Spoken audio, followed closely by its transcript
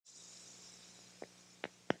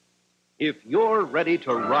If you're ready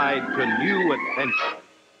to ride to new adventure,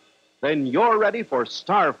 then you're ready for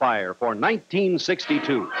Starfire for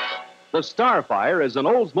 1962. The Starfire is an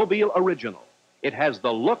Oldsmobile original. It has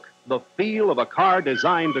the look, the feel of a car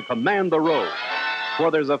designed to command the road.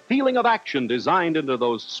 For there's a feeling of action designed into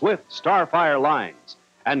those swift Starfire lines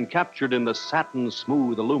and captured in the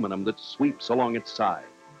satin-smooth aluminum that sweeps along its side.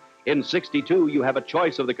 In 62, you have a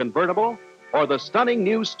choice of the convertible or the stunning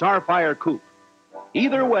new Starfire coupe.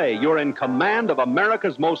 Either way, you're in command of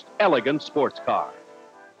America's most elegant sports car.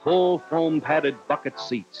 Full foam-padded bucket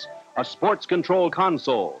seats, a sports control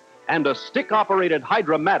console, and a stick-operated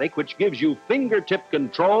hydromatic which gives you fingertip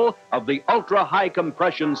control of the ultra-high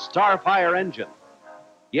compression Starfire engine.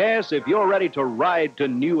 Yes, if you're ready to ride to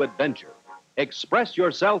new adventure, express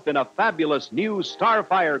yourself in a fabulous new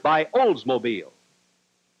Starfire by Oldsmobile.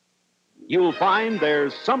 You'll find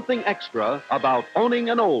there's something extra about owning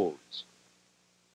an Olds.